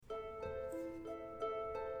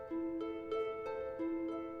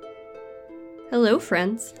Hello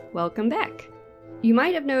friends, welcome back. You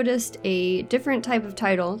might have noticed a different type of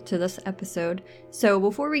title to this episode, so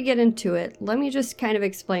before we get into it, let me just kind of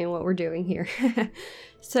explain what we're doing here.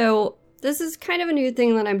 So this is kind of a new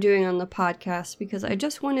thing that I'm doing on the podcast because I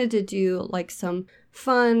just wanted to do like some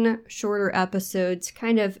fun, shorter episodes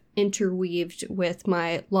kind of interweaved with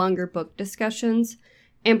my longer book discussions.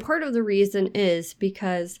 And part of the reason is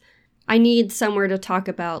because I need somewhere to talk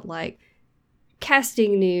about like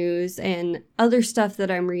casting news and other stuff that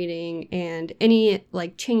I'm reading and any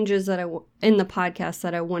like changes that in the podcast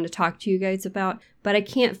that I want to talk to you guys about, but I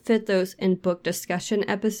can't fit those in book discussion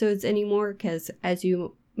episodes anymore because, as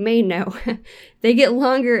you may know, they get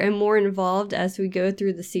longer and more involved as we go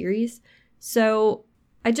through the series. So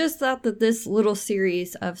I just thought that this little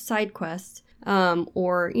series of side quests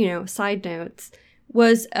or side notes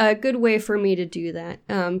was a good way for me to do that.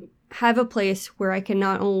 Have a place where I can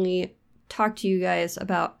not only talk to you guys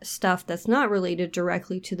about stuff that's not related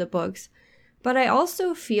directly to the books, but I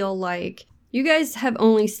also feel like you guys have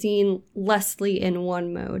only seen Leslie in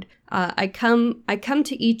one mode. I come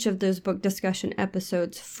to each of those book discussion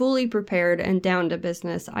episodes fully prepared and down to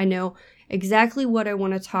business. I know exactly what I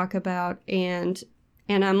want to talk about and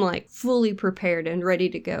I'm like fully prepared and ready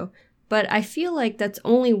to go. But I feel like that's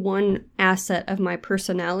only one asset of my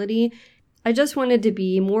personality. I just wanted to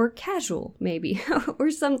be more casual, maybe, or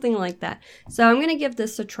something like that. So I'm going to give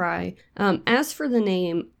this a try. As for the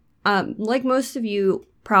name, like most of you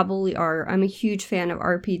probably are, I'm a huge fan of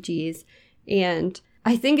RPGs. And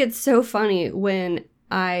I think it's so funny when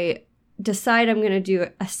I decide I'm going to do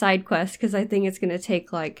a side quest because I think it's going to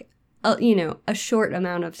take like, a short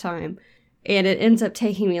amount of time. And it ends up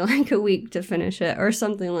taking me like a week to finish it or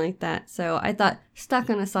something like that. So I thought Stuck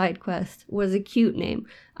on a Side Quest was a cute name.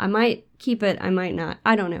 I might keep it, I might not.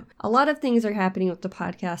 I don't know. A lot of things are happening with the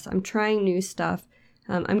podcast. I'm trying new stuff.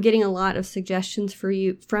 I'm getting a lot of suggestions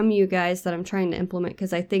from you guys that I'm trying to implement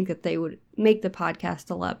because I think that they would make the podcast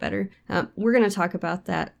a lot better. We're going to talk about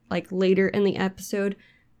that like later in the episode.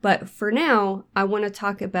 But for now, I want to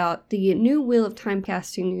talk about the new Wheel of Time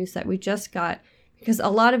casting news that we just got, because a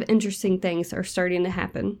lot of interesting things are starting to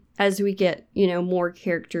happen as we get, more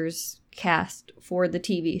characters cast for the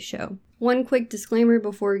TV show. One quick disclaimer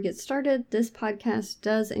before we get started, this podcast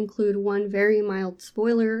does include one very mild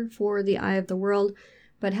spoiler for The Eye of the World,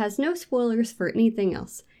 but has no spoilers for anything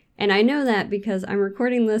else. And I know that because I'm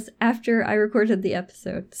recording this after I recorded the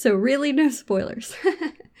episode, so really no spoilers.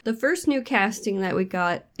 The first new casting that we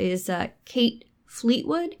got is Kate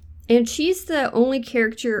Fleetwood. And she's the only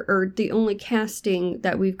character or the only casting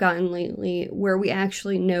that we've gotten lately where we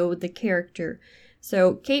actually know the character.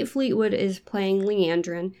 So Kate Fleetwood is playing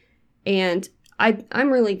Leandrin, and I'm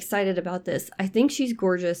really excited about this. I think she's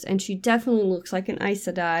gorgeous, and she definitely looks like an Aes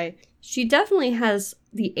Sedai. She definitely has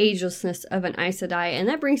the agelessness of an Aes Sedai, and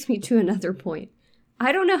that brings me to another point.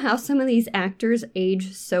 I don't know how some of these actors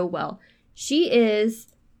age so well. She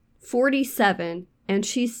is 47, and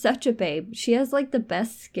she's such a babe. She has like the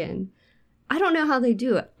best skin. I don't know how they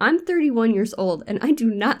do it. I'm 31 years old and I do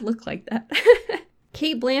not look like that.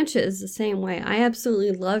 Cate Blanchett is the same way. I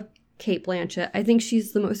absolutely love Cate Blanchett. I think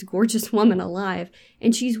she's the most gorgeous woman alive,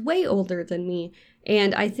 and she's way older than me.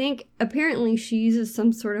 And I think apparently she uses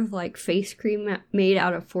some sort of like face cream made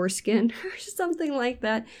out of foreskin or something like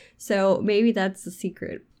that. So maybe that's the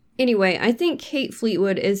secret. Anyway, I think Kate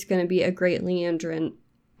Fleetwood is going to be a great Leandrin.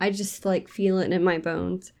 I just like feel it in my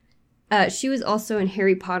bones. She was also in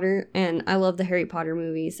Harry Potter, and I love the Harry Potter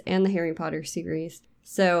movies and the Harry Potter series.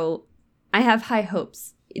 So I have high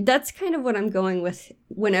hopes. That's kind of what I'm going with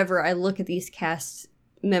whenever I look at these cast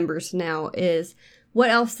members now is what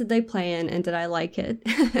else did they play in and did I like it?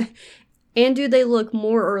 And do they look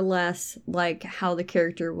more or less like how the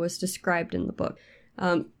character was described in the book?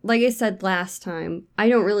 Like I said last time, I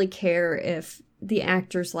don't really care if the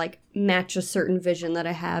actors like match a certain vision that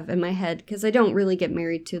I have in my head because I don't really get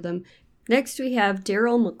married to them. Next we have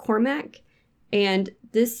Daryl McCormack, and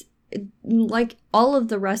this, like all of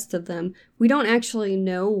the rest of them, we don't actually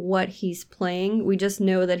know what he's playing. We just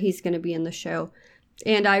know that he's going to be in the show.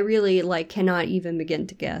 And I really cannot even begin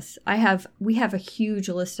to guess. We have a huge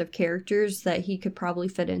list of characters that he could probably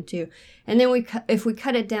fit into. And then if we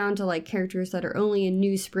cut it down to characters that are only in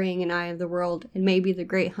New Spring and Eye of the World and maybe The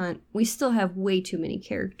Great Hunt, we still have way too many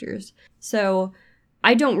characters. So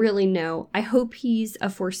I don't really know. I hope he's a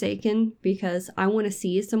Forsaken because I want to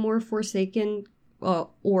see some more Forsaken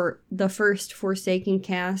or the first Forsaken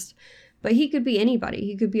cast. But he could be anybody.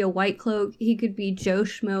 He could be a White Cloak. He could be Joe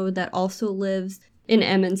Schmo that also lives in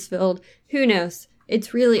Emmonsfield. Who knows?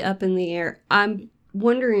 It's really up in the air. I'm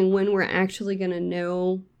wondering when we're actually going to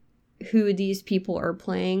know who these people are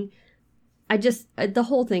playing. the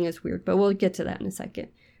whole thing is weird, but we'll get to that in a second.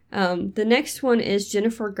 The next one is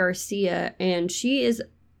Jennifer Garcia, and she is,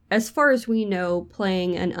 as far as we know,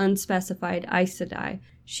 playing an unspecified Aes Sedai.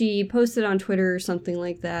 She posted on Twitter or something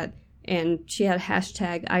like that, and she had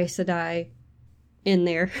hashtag Aes Sedai in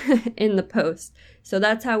there in the post. So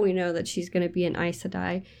that's how we know that she's going to be an Aes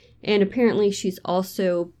Sedai. And apparently she's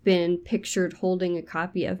also been pictured holding a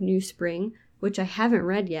copy of New Spring, which I haven't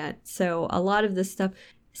read yet. So a lot of this stuff...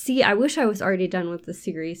 See, I wish I was already done with the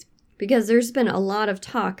series, because there's been a lot of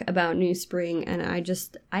talk about New Spring, and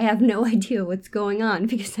I have no idea what's going on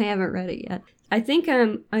because I haven't read it yet. I think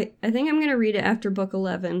I'm going to read it after book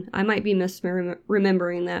 11. I might be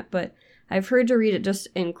misremembering that, but I've heard to read it just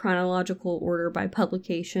in chronological order by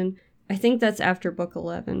publication. I think that's after book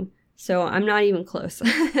 11. So I'm not even close.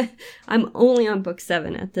 I'm only on book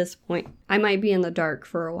 7 at this point. I might be in the dark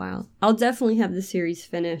for a while. I'll definitely have the series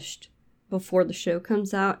finished before the show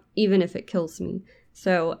comes out, even if it kills me.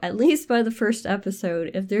 So at least by the first episode,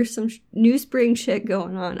 if there's some New Spring shit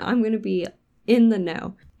going on, I'm going to be in the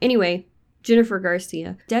know. Anyway, Jennifer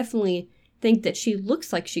Garcia. Definitely think that she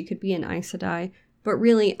looks like she could be an Aes Sedai, but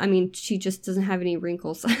really, I mean, she just doesn't have any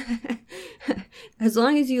wrinkles. As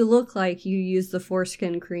long as you look like you use the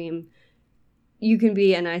foreskin cream, you can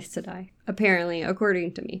be an Aes Sedai, apparently,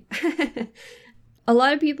 according to me. A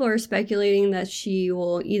lot of people are speculating that she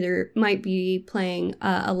might be playing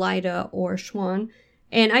Elida or Siuan,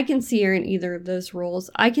 and I can see her in either of those roles.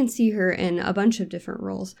 I can see her in a bunch of different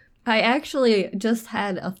roles. I actually just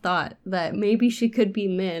had a thought that maybe she could be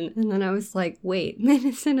Min, and then I was like, wait, Min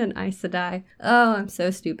isn't an Aes Sedai. Oh, I'm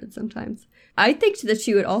so stupid sometimes. I think that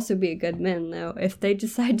she would also be a good Min, though, if they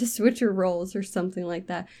decide to switch her roles or something like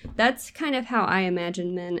that. That's kind of how I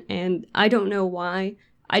imagine Min, and I don't know why.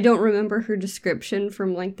 I don't remember her description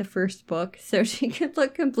from, like, the first book, so she could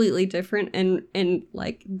look completely different in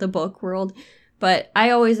like, the book world. But I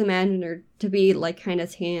always imagined her to be, like, kind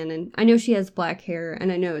of tan, and I know she has black hair,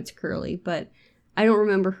 and I know it's curly, but I don't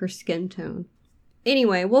remember her skin tone.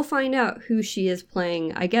 Anyway, we'll find out who she is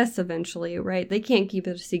playing, I guess, eventually, right? They can't keep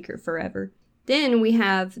it a secret forever. Then we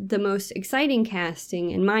have the most exciting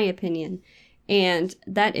casting, in my opinion, and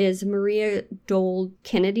that is Maria Dole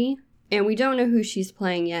Kennedy. And we don't know who she's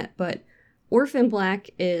playing yet, but Orphan Black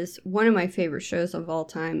is one of my favorite shows of all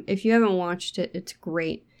time. If you haven't watched it, it's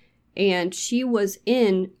great. And she was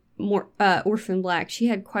in Orphan Black. She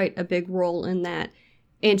had quite a big role in that.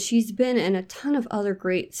 And she's been in a ton of other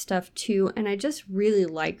great stuff too, and I just really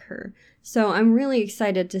like her. So I'm really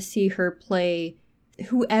excited to see her play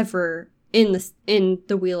whoever in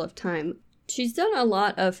the Wheel of Time. She's done a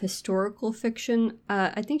lot of historical fiction.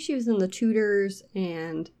 I think she was in The Tudors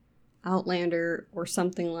and Outlander or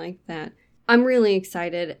something like that. I'm really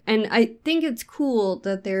excited, and I think it's cool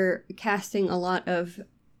that they're casting a lot of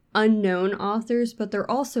unknown authors, but they're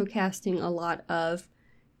also casting a lot of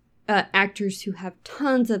actors who have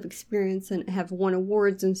tons of experience and have won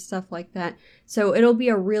awards and stuff like that. So it'll be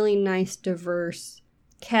a really nice, diverse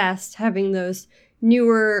cast, having those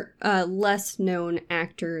newer, less known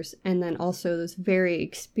actors, and then also those very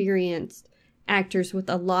experienced actors with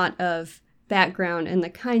a lot of background and the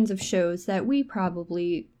kinds of shows that we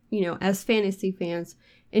probably, as fantasy fans,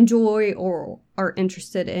 enjoy or are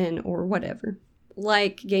interested in or whatever.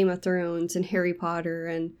 Like Game of Thrones and Harry Potter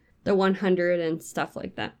and The 100 and stuff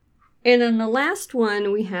like that. And then the last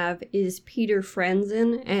one we have is Peter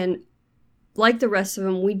Franzen, and like the rest of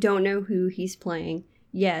them, we don't know who he's playing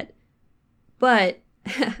yet. But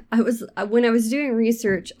when I was doing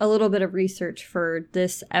research, a little bit of research for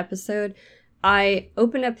this episode, I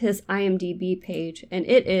opened up his IMDb page, and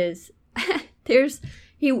it is,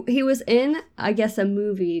 he was in, I guess, a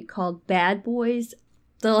movie called Bad Boys.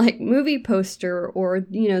 The movie poster or,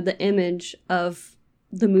 the image of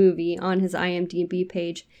the movie on his IMDb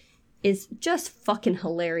page is just fucking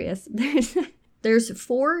hilarious. There's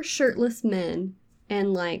 4 shirtless men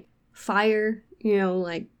and fire,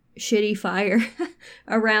 shitty fire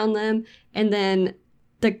around them. And then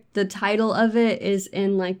the title of it is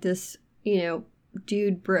in this,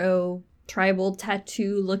 dude bro tribal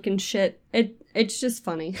tattoo looking shit. It's just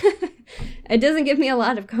funny. It doesn't give me a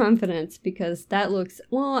lot of confidence because that looks,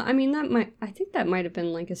 I think that might have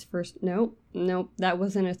been his first, nope, that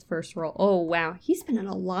wasn't his first role. Oh, wow. He's been in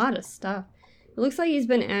a lot of stuff. It looks like he's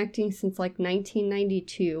been acting since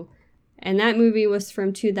 1992, and that movie was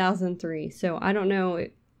from 2003, so I don't know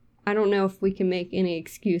if we can make any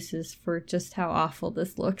excuses for just how awful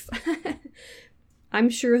this looks. I'm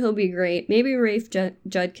sure he'll be great. Maybe Rafe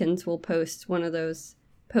Judkins will post one of those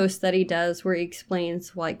post that he does where he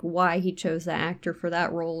explains like why he chose that actor for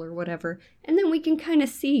that role or whatever. And then we can kind of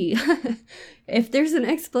see if there's an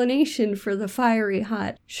explanation for the fiery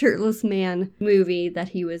hot shirtless man movie that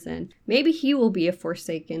he was in. Maybe he will be a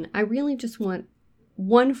Forsaken. I really just want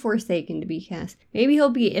one Forsaken to be cast. Maybe he'll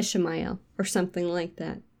be Ishmael or something like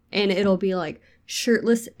that. And it'll be like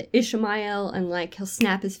shirtless Ishmael and like he'll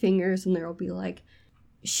snap his fingers and there'll be like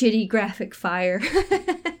shitty graphic fire.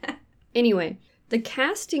 Anyway, the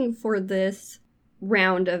casting for this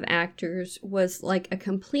round of actors was like a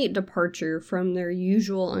complete departure from their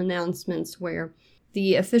usual announcements where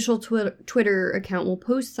the official Twitter account will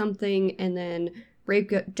post something and then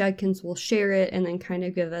Rafe Judkins will share it and then kind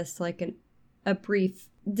of give us like a brief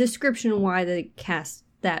description why they cast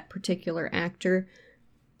that particular actor.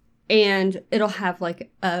 And it'll have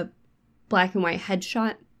like a black and white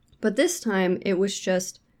headshot. But this time it was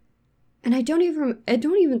just, and I don't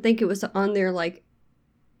even think it was on their like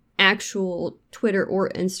actual Twitter or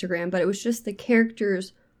Instagram, but it was just the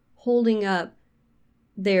characters holding up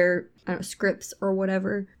their scripts or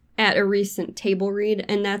whatever at a recent table read,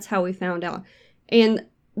 and that's how we found out. And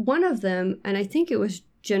one of them, and I think it was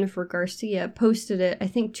Jennifer Garcia, posted it, I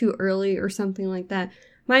think too early or something like that.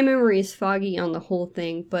 My memory is foggy on the whole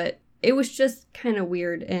thing, but it was just kind of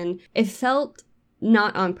weird, and it felt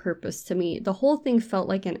not on purpose to me. The whole thing felt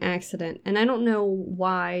like an accident, and I don't know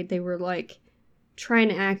why they were like trying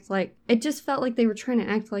to act like, it just felt like they were trying to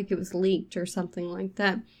act like it was leaked or something like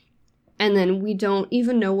that. And then we don't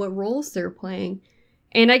even know what roles they're playing.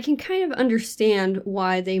 And I can kind of understand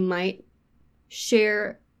why they might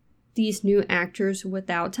share these new actors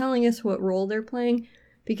without telling us what role they're playing,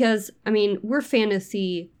 because I mean, we're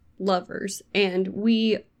fantasy lovers and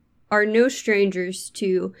we are no strangers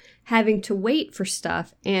to having to wait for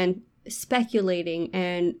stuff and speculating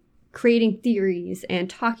and creating theories and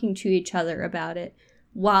talking to each other about it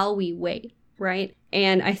while we wait, right?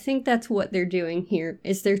 And I think that's what they're doing here,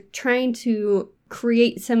 is they're trying to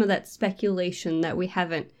create some of that speculation that we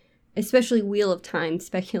haven't, especially Wheel of Time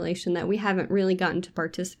speculation, that we haven't really gotten to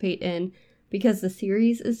participate in because the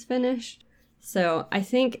series is finished. So I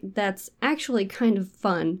think that's actually kind of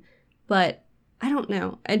fun, but I don't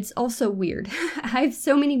know. It's also weird. I have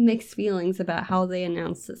so many mixed feelings about how they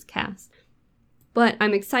announced this cast. But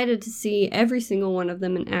I'm excited to see every single one of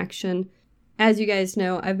them in action. As you guys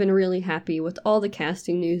know, I've been really happy with all the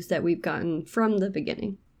casting news that we've gotten from the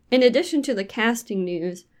beginning. In addition to the casting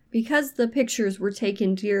news, because the pictures were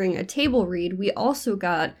taken during a table read, we also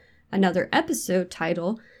got another episode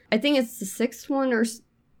title. I think it's the 6th one or...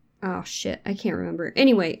 Oh shit, I can't remember.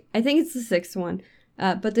 Anyway, I think it's the 6th one.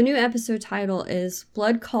 But the new episode title is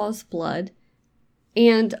Blood Calls Blood.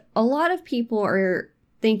 And a lot of people are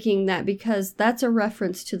thinking that because that's a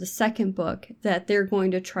reference to the second book, that they're going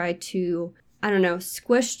to try to,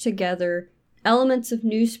 squish together elements of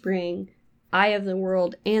New Spring, Eye of the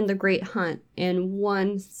World, and The Great Hunt in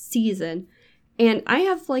one season. And I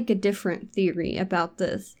have like a different theory about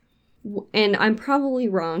this. And I'm probably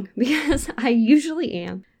wrong because I usually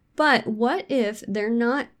am. But what if they're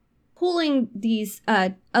not pulling these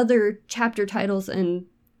other chapter titles and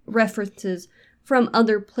references from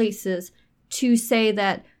other places to say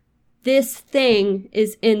that this thing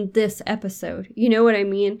is in this episode? You know what I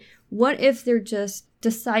mean? What if they're just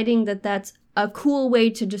deciding that that's a cool way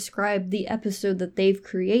to describe the episode that they've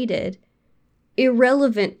created,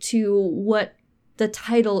 irrelevant to what the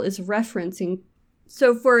title is referencing?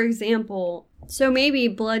 So, for example, maybe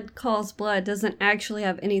Blood Calls Blood doesn't actually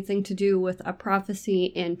have anything to do with a prophecy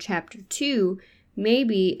in chapter 2.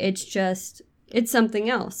 Maybe it's something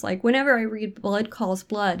else. Like, whenever I read Blood Calls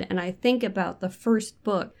Blood and I think about the first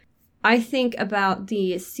book, I think about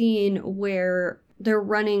the scene where they're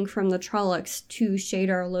running from the Trollocs to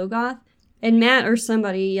Shadar Logoth, and Matt or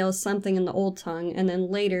somebody yells something in the Old Tongue, and then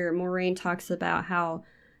later Moiraine talks about how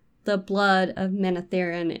the blood of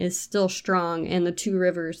Manetheren is still strong in the Two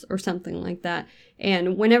Rivers or something like that.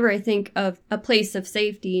 And whenever I think of a place of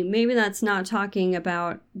safety, maybe that's not talking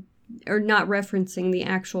about or not referencing the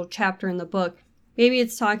actual chapter in the book. Maybe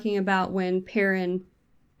it's talking about when Perrin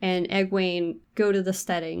and Egwene go to the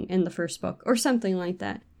steading in the first book or something like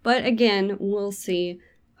that. But again, we'll see.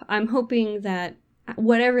 I'm hoping that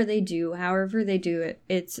whatever they do, however they do it,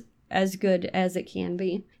 it's as good as it can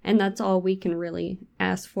be. And that's all we can really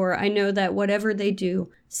ask for. I know that whatever they do,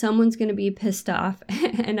 someone's going to be pissed off,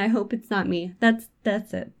 and I hope it's not me. That's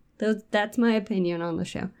it. That's my opinion on the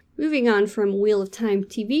show. Moving on from Wheel of Time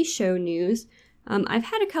TV show news, I've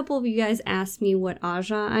had a couple of you guys ask me what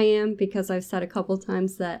Aja I am, because I've said a couple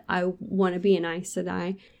times that I want to be an Aes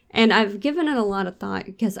Sedai. And I've given it a lot of thought,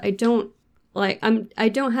 because I don't Like, I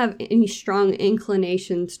don't have any strong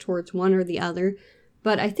inclinations towards one or the other,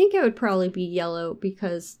 but I think it would probably be yellow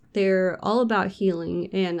because they're all about healing,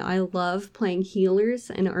 and I love playing healers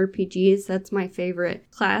and RPGs. That's my favorite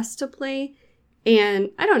class to play. And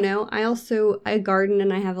I don't know, I garden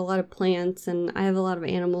and I have a lot of plants and I have a lot of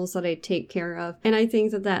animals that I take care of. And I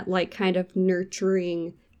think that like kind of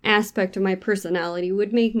nurturing aspect of my personality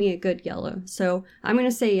would make me a good yellow. So I'm going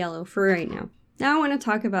to say yellow for right now. Now I want to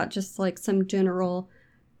talk about just like some general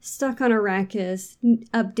Stuck on Arrakis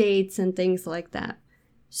updates and things like that.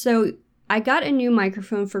 So I got a new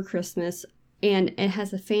microphone for Christmas, and it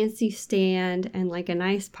has a fancy stand and like a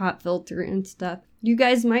nice pop filter and stuff. You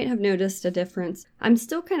guys might have noticed a difference. I'm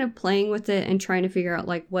still kind of playing with it and trying to figure out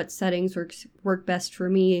like what settings work best for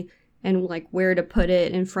me and like where to put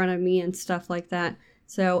it in front of me and stuff like that.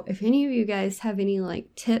 So if any of you guys have any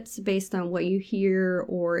like tips based on what you hear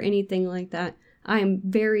or anything like that, I am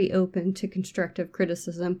very open to constructive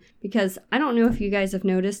criticism, because I don't know if you guys have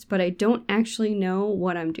noticed, but I don't actually know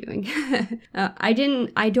what I'm doing. I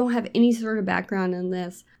don't have any sort of background in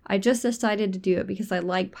this. I just decided to do it because I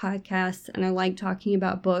like podcasts and I like talking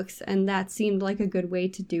about books, and that seemed like a good way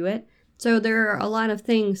to do it. So there are a lot of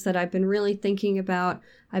things that I've been really thinking about,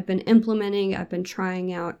 I've been implementing, I've been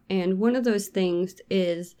trying out, and one of those things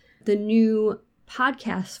is the new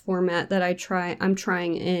podcast format that I'm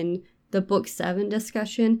trying in the book 7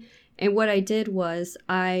 discussion. And what I did was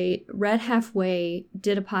I read halfway,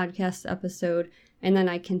 did a podcast episode, and then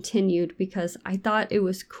I continued because I thought it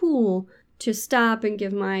was cool to stop and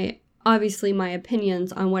give my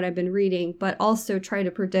opinions on what I've been reading, but also try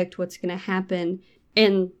to predict what's going to happen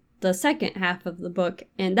in the second half of the book.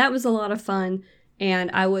 And that was a lot of fun.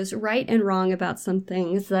 And I was right and wrong about some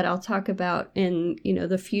things that I'll talk about in,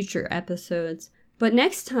 the future episodes. But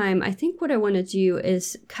next time, I think what I want to do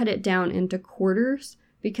is cut it down into quarters,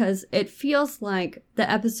 because it feels like the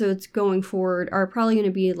episodes going forward are probably going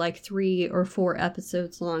to be like 3 or 4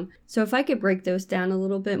 episodes long. So if I could break those down a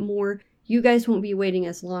little bit more, you guys won't be waiting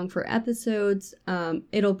as long for episodes.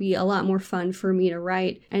 It'll be a lot more fun for me to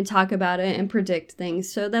write and talk about it and predict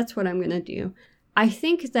things. So that's what I'm going to do. I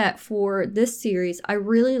think that for this series, I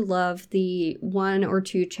really love the 1 or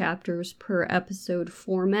 2 chapters per episode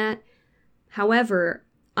format. However,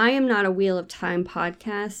 I am not a Wheel of Time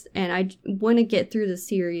podcast, and I want to get through the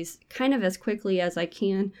series kind of as quickly as I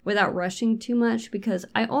can without rushing too much, because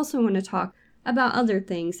I also want to talk about other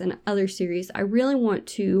things and other series. I really want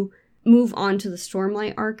to move on to the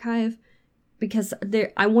Stormlight Archive, because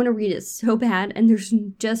I want to read it so bad, and there's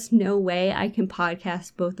just no way I can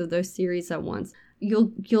podcast both of those series at once.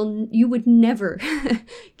 You would never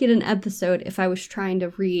get an episode if I was trying to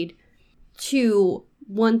read 2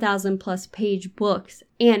 1,000 plus page books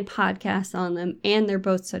and podcasts on them, and they're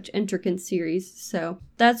both such intricate series. So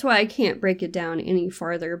that's why I can't break it down any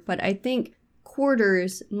farther. But I think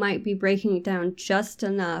quarters might be breaking it down just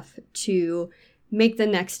enough to make the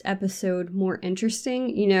next episode more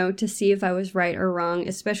interesting, to see if I was right or wrong,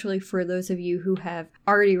 especially for those of you who have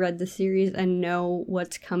already read the series and know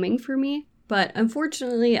what's coming for me. But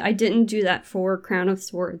unfortunately, I didn't do that for Crown of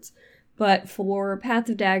Swords. But for Path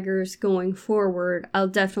of Daggers going forward, I'll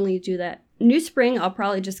definitely do that. New Spring, I'll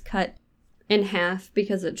probably just cut in half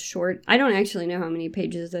because it's short. I don't actually know how many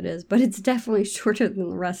pages it is, but it's definitely shorter than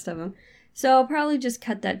the rest of them. So I'll probably just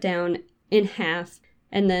cut that down in half,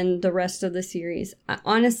 and then the rest of the series.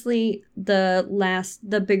 Honestly,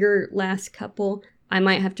 the bigger last couple, I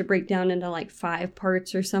might have to break down into like 5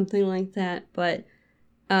 parts or something like that. But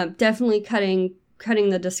definitely cutting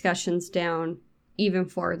the discussions down even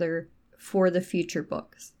farther for the future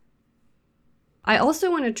books. I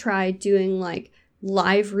also want to try doing like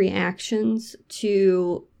live reactions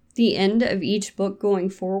to the end of each book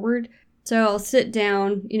going forward. So I'll sit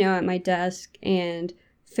down, at my desk and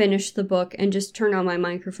finish the book and just turn on my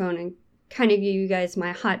microphone and kind of give you guys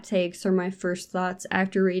my hot takes or my first thoughts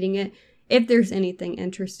after reading it, if there's anything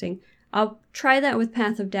interesting. I'll try that with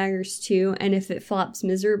Path of Daggers too, and if it flops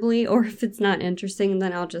miserably or if it's not interesting,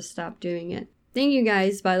 then I'll just stop doing it. Thank you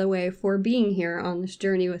guys, by the way, for being here on this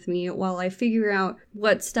journey with me while I figure out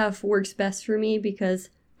what stuff works best for me, because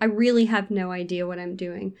I really have no idea what I'm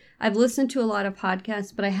doing. I've listened to a lot of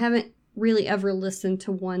podcasts, but I haven't really ever listened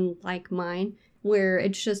to one like mine, where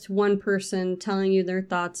it's just one person telling you their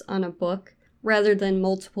thoughts on a book, rather than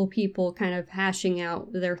multiple people kind of hashing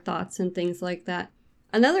out their thoughts and things like that.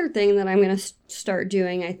 Another thing that I'm going to start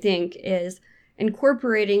doing, I think, is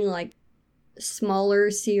incorporating like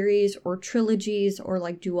smaller series or trilogies or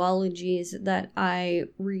like duologies that I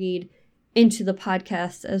read into the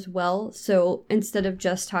podcast as well. So instead of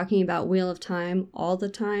just talking about Wheel of Time all the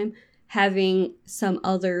time, having some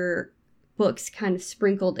other books kind of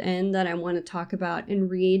sprinkled in that I want to talk about and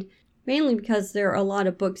read, mainly because there are a lot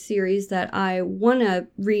of book series that I want to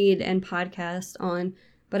read and podcast on,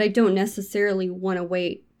 but I don't necessarily want to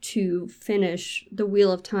wait to finish The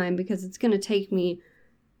Wheel of Time because it's going to take me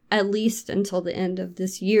at least until the end of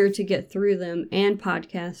this year to get through them and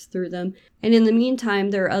podcast through them. And in the meantime,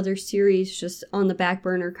 there are other series just on the back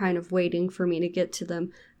burner kind of waiting for me to get to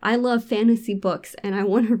them. I love fantasy books and I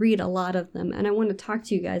want to read a lot of them and I want to talk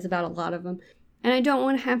to you guys about a lot of them. And I don't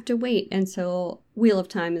want to have to wait until Wheel of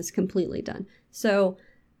Time is completely done. So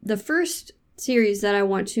the first series that I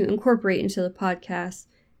want to incorporate into the podcast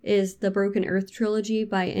is the Broken Earth trilogy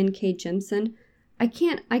by N.K. Jemisin. I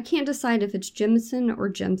can't decide if it's Jemisin or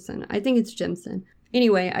Jemison. I think it's Jemison.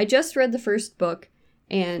 Anyway, I just read the first book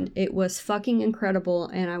and it was fucking incredible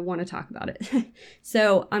and I want to talk about it.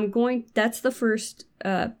 So that's the first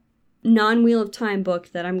non-Wheel of Time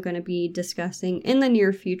book that I'm going to be discussing in the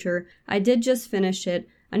near future. I did just finish it.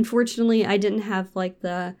 Unfortunately, I didn't have like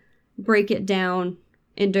the break it down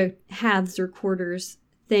into halves or quarters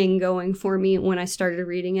thing going for me when I started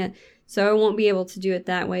reading it. So I won't be able to do it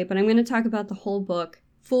that way, but I'm going to talk about the whole book,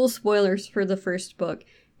 full spoilers for the first book,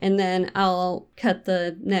 and then I'll cut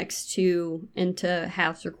the next two into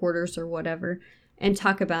halves or quarters or whatever and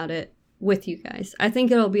talk about it with you guys. I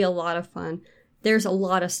think it'll be a lot of fun. There's a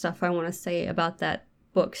lot of stuff I want to say about that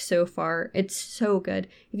book so far. It's so good.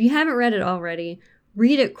 If you haven't read it already,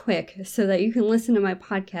 read it quick so that you can listen to my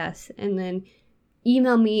podcast and then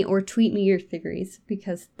email me or tweet me your theories,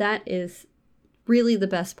 because that is really the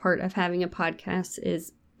best part of having a podcast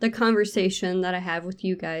is the conversation that I have with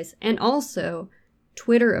you guys. And also,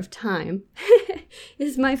 Twitter of Time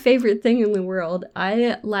is my favorite thing in the world.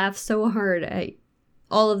 I laugh so hard at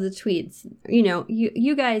all of the tweets. You know,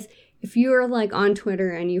 you guys, if you're like on Twitter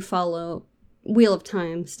and you follow Wheel of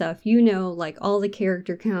Time stuff, you know like all the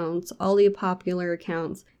character counts, all the popular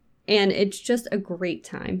accounts, and it's just a great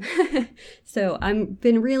time. So I've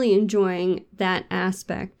been really enjoying that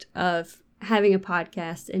aspect of having a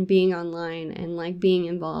podcast and being online and like being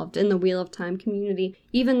involved in the Wheel of Time community.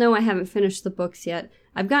 Even though I haven't finished the books yet,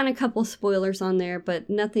 I've gotten a couple spoilers on there, but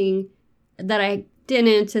nothing that I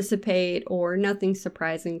didn't anticipate or nothing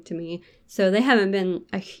surprising to me. So they haven't been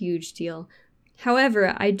a huge deal.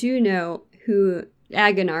 However, I do know who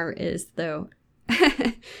Agonar is though.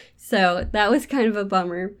 So that was kind of a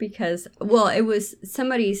bummer because, well, it was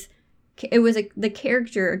the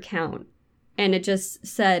character account. And it just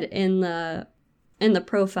said in the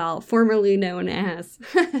profile, formerly known as.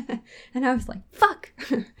 And I was like, fuck.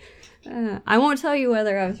 I won't tell you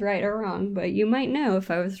whether I was right or wrong, but you might know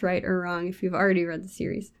if I was right or wrong if you've already read the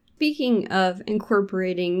series. Speaking of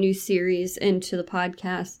incorporating new series into the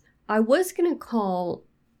podcast, I was going to call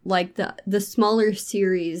like the smaller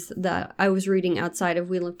series that I was reading outside of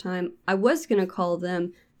Wheel of Time, I was going to call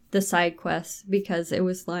them the side quests because it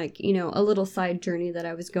was like, you know, a little side journey that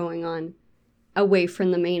I was going on away from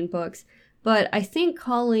the main books. But I think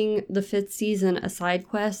calling the 5th season a side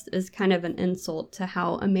quest is kind of an insult to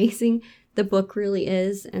how amazing the book really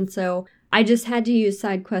is. And so I just had to use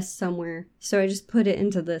side quests somewhere. So I just put it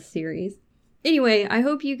into this series. Anyway, I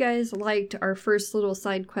hope you guys liked our first little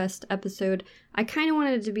side quest episode. I kind of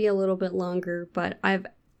wanted it to be a little bit longer, but I've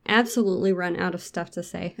absolutely run out of stuff to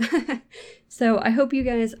say. So I hope you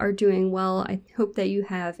guys are doing well. I hope that you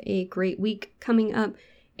have a great week coming up.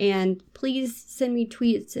 And please send me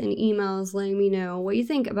tweets and emails letting me know what you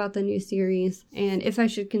think about the new series and if I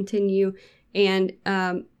should continue and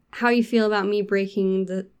how you feel about me breaking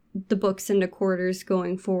the books into quarters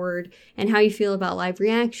going forward and how you feel about live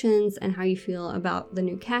reactions and how you feel about the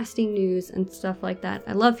new casting news and stuff like that.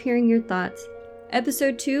 I love hearing your thoughts.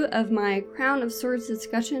 Episode 2 of my Crown of Swords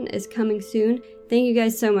discussion is coming soon. Thank you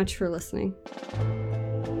guys so much for listening.